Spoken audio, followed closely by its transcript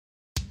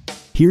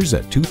Here's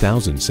a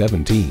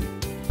 2017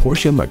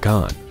 Porsche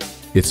Macan.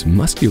 Its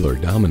muscular,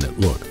 dominant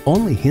look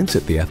only hints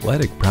at the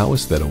athletic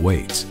prowess that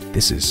awaits.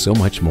 This is so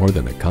much more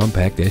than a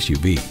compact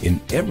SUV.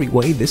 In every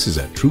way, this is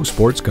a true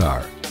sports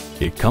car.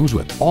 It comes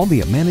with all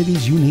the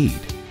amenities you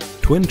need: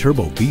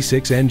 twin-turbo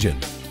V6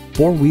 engine,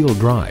 four-wheel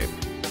drive,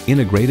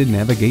 integrated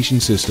navigation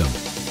system,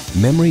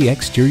 memory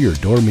exterior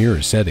door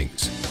mirror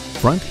settings,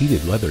 front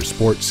heated leather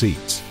sport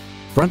seats,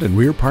 front and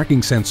rear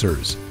parking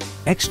sensors,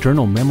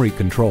 external memory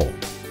control,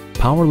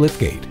 power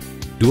liftgate,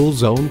 dual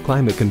zone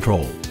climate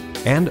control,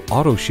 and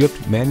auto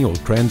shift manual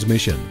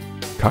transmission.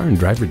 Car and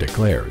Driver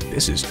declare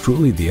this is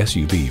truly the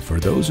SUV for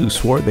those who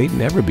swore they'd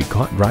never be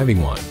caught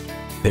driving one.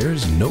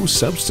 There's no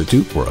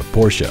substitute for a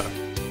Porsche.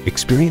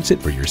 Experience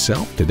it for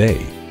yourself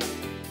today.